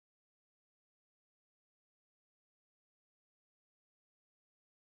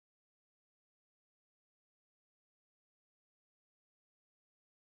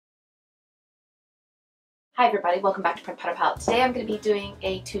Hi everybody, welcome back to Primp, Pout. Today I'm going to be doing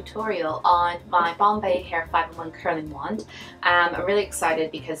a tutorial on my Bombay Hair 5-in-1 curling wand. I'm really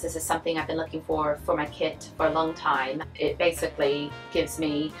excited because this is something I've been looking for my kit for a long time. It basically gives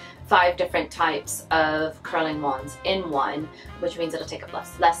me 5 different types of curling wands in one, which means it'll take up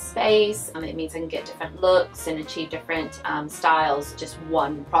less space. It means I can get different looks and achieve different styles, just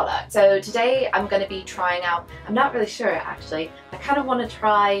one product. So today I'm going to be trying out, I'm not really sure actually, I kind of want to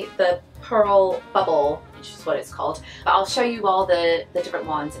try the Pearl Bubble, which is what it's called, but I'll show you all the different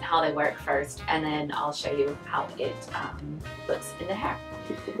wands and how they work first, and then I'll show you how it looks in the hair.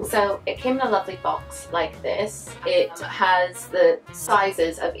 So it came in a lovely box like this. It has the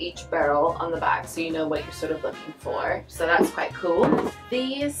sizes of each barrel on the back, so you know what you're sort of looking for, so that's quite cool.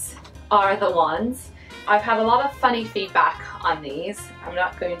 These are the wands. I've had a lot of funny feedback on these. I'm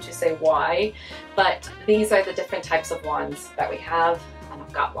not going to say why, but these are the different types of wands that we have. And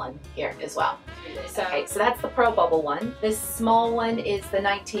I've got one here as well. Okay, so that's the Pearl Bubble one. This small one is the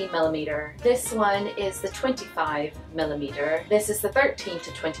 19mm. This one is the 25mm. This is the 13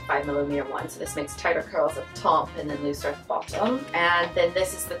 to 25mm one, so this makes tighter curls at the top and then looser at the bottom. And then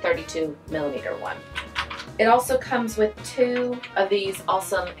this is the 32mm one. It also comes with 2 of these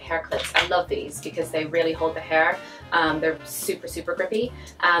awesome hair clips. I love these because they really hold the hair. They're super grippy,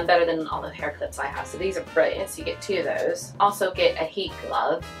 better than all the hair clips I have. So these are brilliant, so you get 2 of those. Also get a heat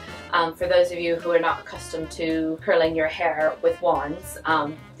glove. For those of you who are not accustomed to curling your hair with wands,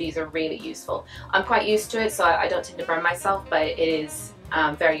 these are really useful. I'm quite used to it, so I don't tend to burn myself, but it is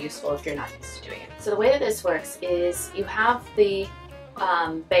very useful if you're not used to doing it. So the way that this works is you have the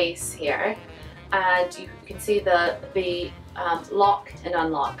base here, and you can see the lock and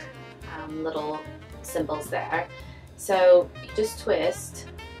unlock little symbols there. So you just twist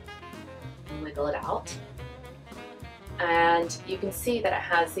and wiggle it out, and you can see that it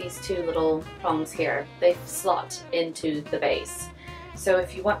has these 2 little prongs here. They slot into the base. So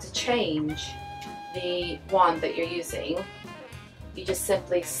if you want to change the wand that you're using, you just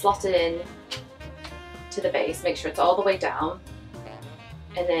simply slot it in to the base, make sure it's all the way down,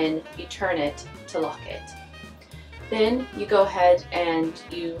 and then you turn it to lock it. Then you go ahead and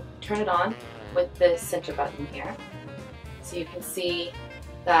you turn it on with the center button here. So you can see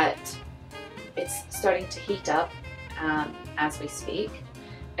that it's starting to heat up as we speak.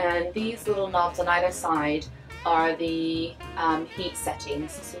 And these little knobs on either side are the heat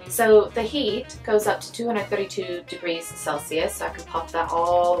settings. So the heat goes up to 232 degrees Celsius, so I can pop that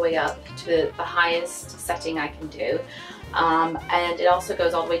all the way up to the highest setting I can do. And it also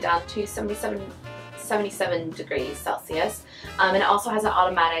goes all the way down to 77 degrees Celsius. And it also has an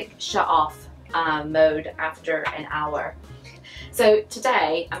automatic shut off mode after an hour. So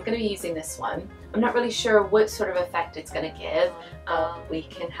today I'm going to be using this one. I'm not really sure what sort of effect it's going to give. We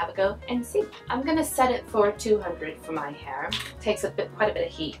can have a go and see. I'm going to set it for 200 for my hair. It takes quite a bit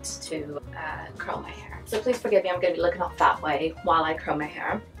of heat to curl my hair. So please forgive me, I'm going to be looking off that way while I curl my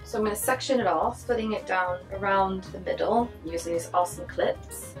hair. So I'm going to section it off, splitting it down around the middle using these awesome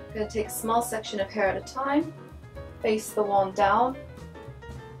clips. I'm going to take a small section of hair at a time, face the wand down,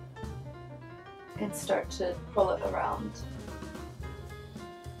 and start to pull it around.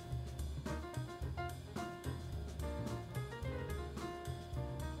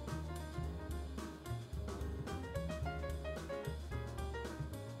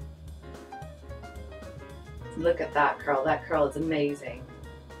 Look at that curl. That curl is amazing.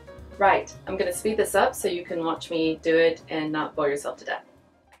 Right, I'm going to speed this up so you can watch me do it and not bore yourself to death.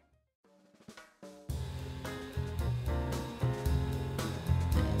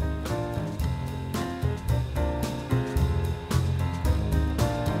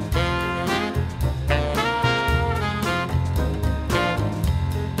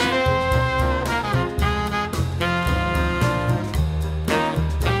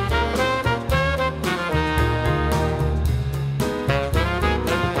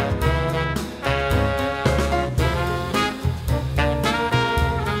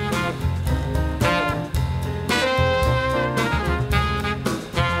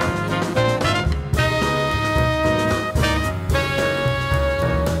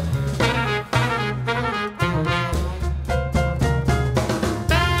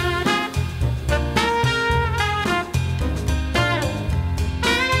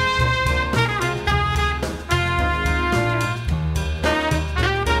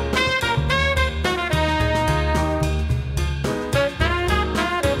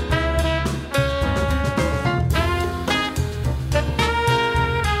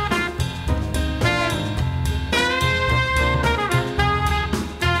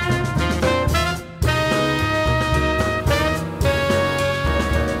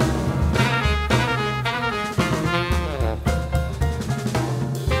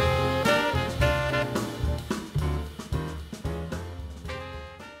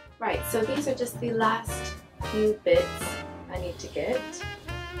 So these are just the last few bits I need to get.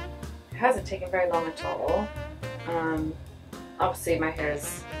 It hasn't taken very long at all. Obviously my hair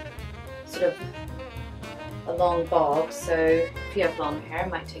is sort of a long bob, so if you have long hair it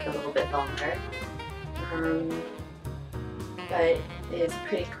might take a little bit longer. But it is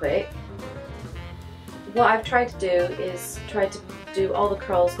pretty quick. What I've tried to do is try to do all the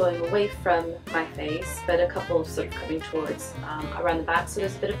curls going away from my face, but a couple sort of coming towards around the back, so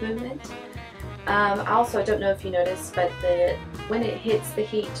there's a bit of movement. Also, I don't know if you noticed, but when it hits the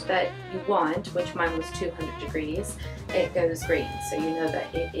heat that you want, which mine was 200 degrees, it goes green, so you know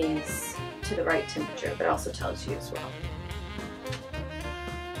that it is to the right temperature, but it also tells you as well.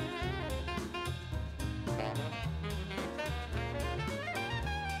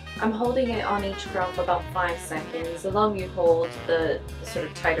 I'm holding it on each curl for about 5 seconds. The longer you hold, the sort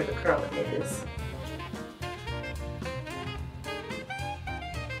of tighter the curl is.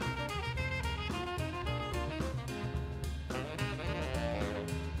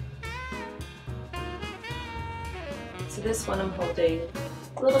 So this one I'm holding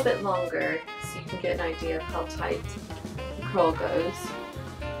a little bit longer so you can get an idea of how tight the curl goes.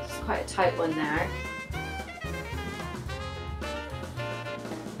 It's quite a tight one there.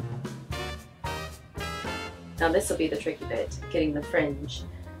 Now this will be the tricky bit, getting the fringe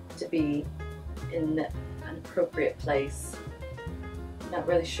to be in an appropriate place. Not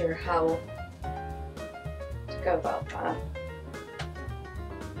really sure how to go about that.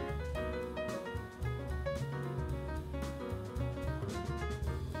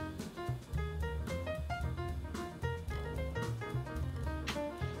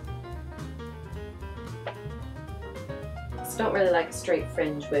 I just don't really like a straight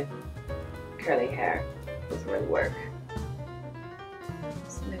fringe with curly hair. Doesn't really work.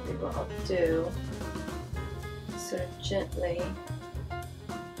 So maybe what I'll do is sort of gently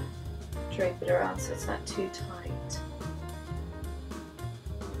drape it around so it's not too tight.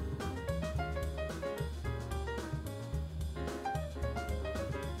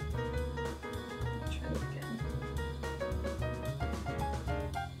 Try it again.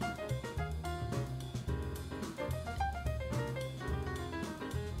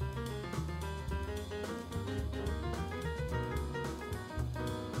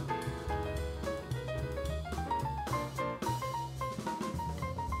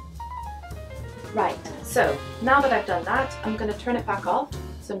 Right, so now that I've done that, I'm going to turn it back off.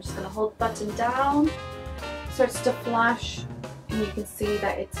 So I'm just going to hold the button down, it starts to flash, and you can see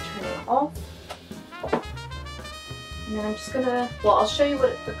that it's turning off. And then I'm just going to, well, I'll show you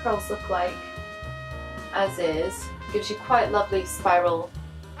what the curls look like as is. Gives you quite lovely spiral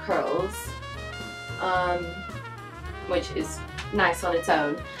curls, which is nice on its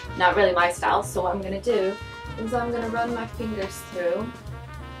own. Not really my style, so what I'm going to do is I'm going to run my fingers through.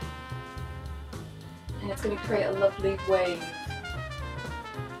 And it's going to create a lovely wave.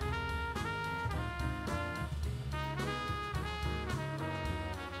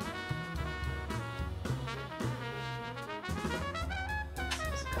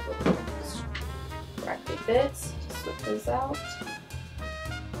 There's a couple of scrappy bits, just slip those out.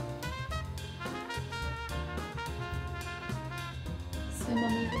 Same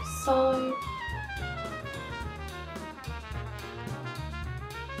on the other side.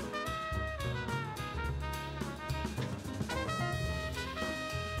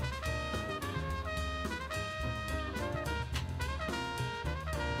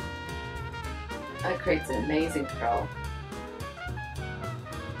 That creates an amazing curl.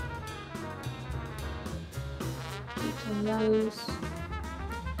 Deep on those.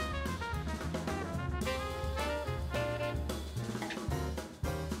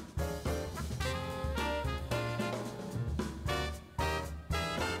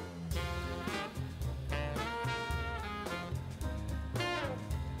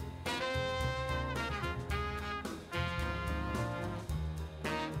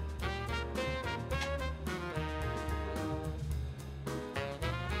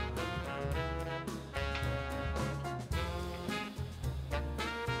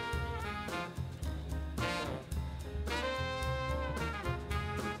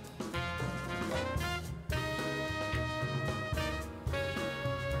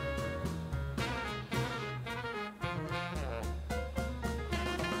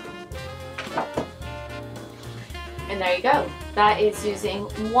 And there you go. That is using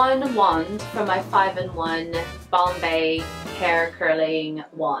one wand from my 5-in-1 Bombay Hair curling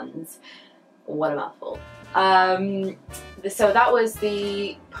wands. What a mouthful. So that was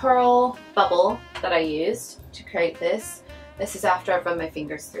the pearl bubble that I used to create this. This is after I've run my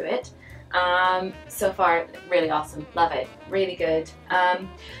fingers through it. So far, really awesome. Love it. Really good.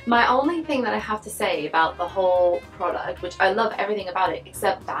 My only thing that I have to say about the whole product, which I love everything about it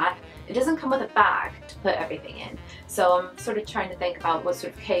except that it doesn't come with a bag to put everything in. So I'm sort of trying to think about what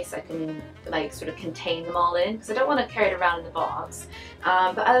sort of case I can like sort of contain them all in, because I don't want to carry it around in the box.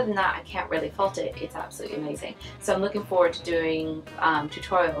 But other than that, I can't really fault it. It's absolutely amazing. So I'm looking forward to doing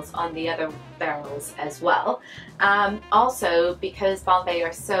tutorials on the other barrels as well. Also, because Bombay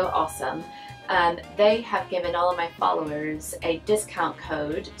are so awesome, they have given all of my followers a discount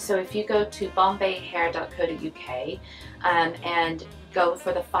code. So if you go to bombayhair.co.uk and go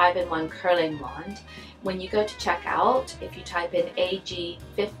for the 5-in-1 curling wand, when you go to checkout, if you type in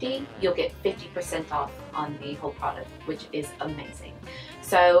AG50, you'll get 50% off on the whole product, which is amazing.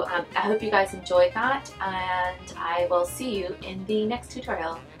 So I hope you guys enjoyed that, and I will see you in the next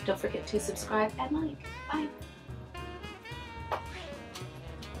tutorial. Don't forget to subscribe and like. Bye!